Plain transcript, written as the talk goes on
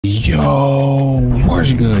Yo,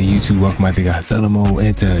 what's good YouTube? Welcome back to Godzilla Mode,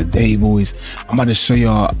 and today boys I'm about to show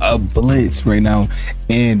y'all a blitz right now,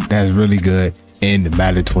 and that's really good in the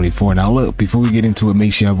Madden 24. Now look, before we get into it,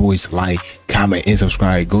 make sure y'all boys like, comment, and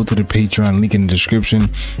subscribe. Go to the Patreon link in the description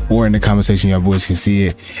or in the comment section. Y'all boys can see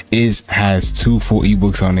it. It has 2 full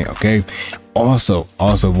ebooks on it. Okay, also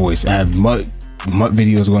boys, I have MUT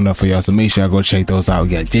videos going up for y'all, so make sure y'all go check those out. We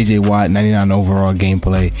got JJ Watt 99 overall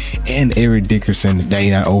gameplay and Eric Dickerson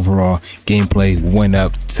 99 overall gameplay went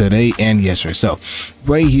up today and yesterday. So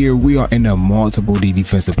right here we are in a multiple D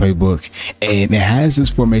defensive playbook, and it has this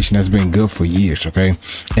formation that's been good for years. Okay,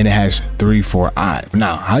 and it has 3-4-I.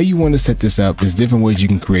 Now how you want to set this up, there's different ways you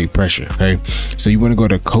can create pressure. Okay, so you want to go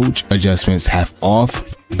to coach adjustments, have off,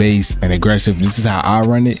 base, and aggressive. This is how I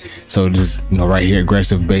run it. So just, you know, right here,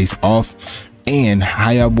 aggressive, base, off. And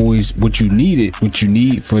how y'all boys, what you need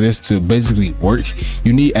for this to basically work,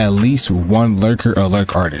 you need at least one lurker or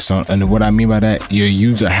lurk artist. So, and what I mean by that, your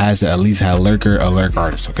user has to at least have lurker or lurk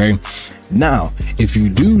artist. Okay, now if you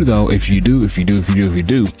do though, if you can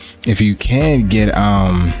get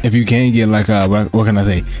like what can I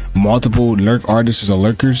say, multiple lurk artists or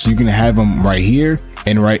lurkers, you can have them right here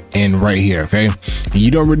and right here. Okay, you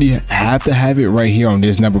don't really have to have it right here on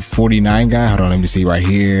this number 49 guy. Hold on, let me see right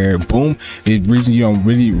here. Boom. The reason you don't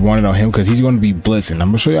really want it on him, because he's going to be blitzing. I'm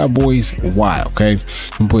gonna show y'all boys why. Okay, I'm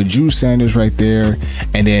gonna put Drew Sanders right there,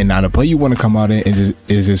 and then now the play you want to come out in is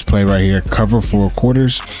this play right here, cover 4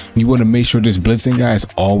 quarters. You want to make sure this blitzing guy is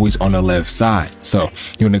always on the left side. So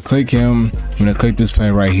you want to click him, you want to click this play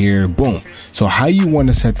right here. Boom. So how you want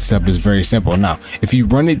to set this up is very simple. Now if you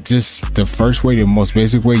run it just the first way, the most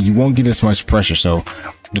basic way, you won't get as much pressure. So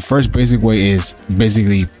the first basic way is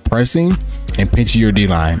basically pressing and pinching your D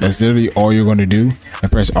line. That's literally all you're going to do, and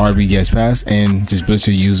press RB gets pass and just blitz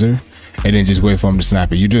your user, and then just wait for him to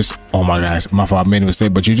snap it. You just, oh my gosh, my fault, I made a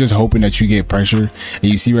mistake, but you're just hoping that you get pressure. And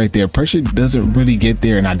you see right there, pressure doesn't really get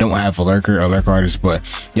there, and I don't have a lurker or lurk artist, but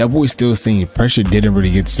y'all boys still seeing pressure didn't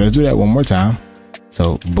really get there. So let's do that one more time.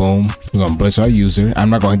 So boom, we're gonna blitz our user. I'm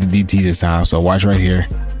not going to hit the DT this time, so watch right here.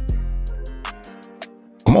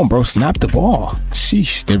 Come on, bro, snap the ball.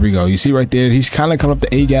 Sheesh, there we go. You see right there, he's kind of coming up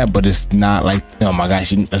the A gap, but it's not like, oh my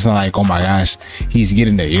gosh, it's not like, oh my gosh, he's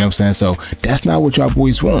getting there. You know what I'm saying? So that's not what y'all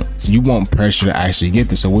boys want. You want pressure to actually get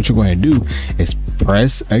there. So what you're going to do is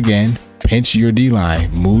press again, pinch your D line,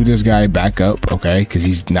 move this guy back up, okay, because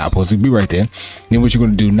he's not supposed to be right there. Then what you're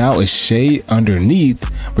going to do now is shade underneath.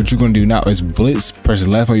 What you're going to do now is blitz, press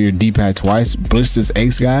left on your D-pad twice, blitz this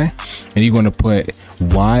X guy, and you're going to put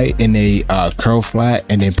Y in a curl flat,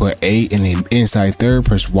 and then put A in the inside third,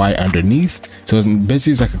 press Y underneath. So it's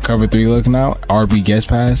basically like a cover 3 look now. RB gets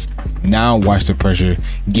pass. Now watch the pressure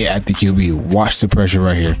get at the QB. Watch the pressure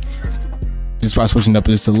right here. Just by switching up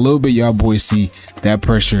just a little bit, y'all boys see that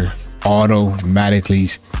pressure automatically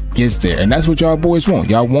gets there, and that's what y'all boys want.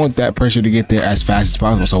 Y'all want that pressure to get there as fast as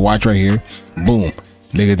possible. So watch right here. Boom.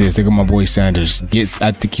 Look at this. Look at my boy Sanders gets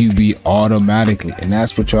at the QB automatically, and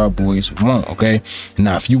that's what y'all boys want. Okay,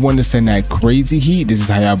 now if you want to send that crazy heat, this is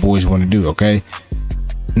how y'all boys want to do. Okay,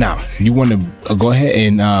 now you want to go ahead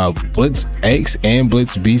and blitz X and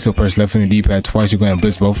blitz B. So press left on the D-pad twice. You're going to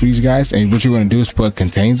blitz both of these guys, and what you're going to do is put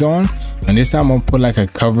contains on, and this time I'm gonna put like a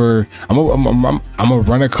cover. I'm gonna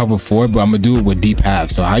run a cover 4, but I'm gonna do it with deep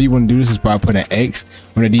half. So how you want to do this is by putting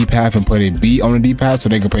X on the deep half and put a B on the deep half, so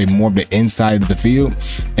they can play more of the inside of the field.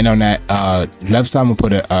 And on that left side, I'm gonna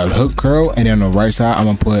put a hook curl, and then on the right side, I'm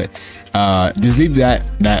gonna put just leave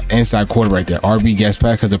that inside quarter right there, RB gets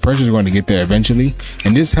pass, because the pressure is going to get there eventually.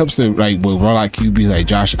 And this helps to like with rollout QBs like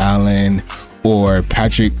Josh Allen or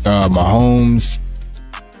Patrick Mahomes,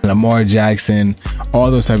 Lamar Jackson, all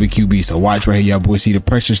those type of QBs. So watch right here, y'all boys see the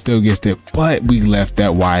pressure still gets there, but we left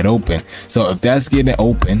that wide open. So if that's getting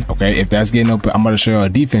open, okay, if that's getting open, I'm going to show you a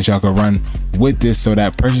defense y'all can run with this, so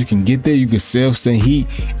that pressure can get there. You can still send heat,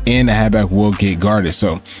 and the halfback will get guarded.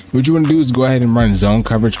 So what you want to do is go ahead and run zone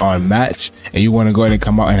coverage on match, and you want to go ahead and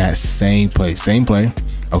come out in that same play.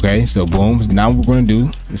 Okay, so boom, now we're going to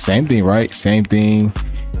do the same thing, right? Same thing.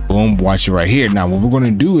 Boom, watch it right here. Now what we're going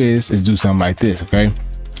to do is do something like this. Okay,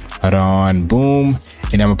 hold on, boom,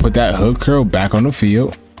 and I'm gonna put that hook curl back on the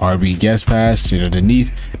field. RB gets pass to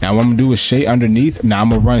underneath. Now what I'm gonna do is shade underneath. Now I'm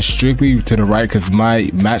gonna run strictly to the right, because my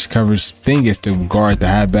match coverage thing is to guard the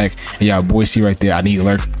halfback. And y'all boys see right there, I need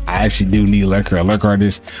lurk. I actually do need lurker, a lurk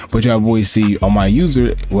artist, but y'all boys see on my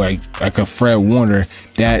user like a Fred Warner,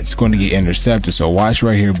 that's going to get intercepted. So watch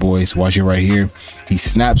right here, boys. Watch it right here. He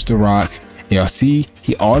snaps the rock. Y'all see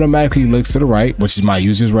he automatically looks to the right, which is my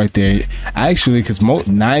users right there. Actually, because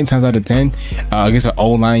 9 times out of 10 against an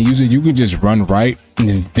O-line user, you can just run right and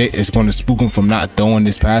then it's going to spook him from not throwing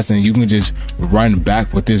this pass, and you can just run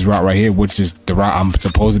back with this route right here, which is the route I'm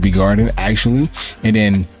supposed to be guarding actually. And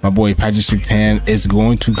then my boy Patrick Surtain is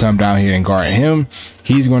going to come down here and guard him.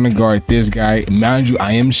 He's going to guard this guy. Mind you,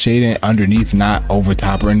 I am shading underneath, not over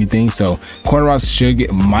top or anything, so corner routes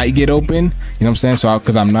might get open, you know what I'm saying? So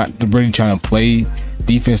because I'm not really trying to play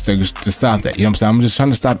defense to stop that, you know what I'm saying? I'm just trying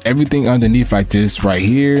to stop everything underneath like this right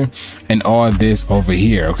here and all this over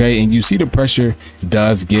here, okay? And you see the pressure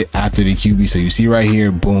does get after the QB, so you see right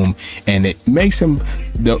here, boom, and it makes him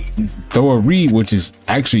throw a read, which is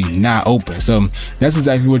actually not open. So that's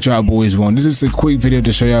exactly what y'all boys want. This is a quick video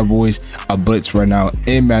to show y'all boys a blitz right now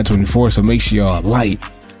in Madden 24, so make sure y'all like,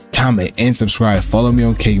 comment, and subscribe. Follow me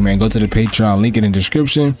on Cake, man. Go to the Patreon, link in the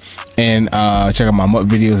description, and check out my MUT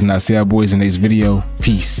videos, and I'll see y'all boys in the next video.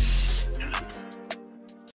 Peace.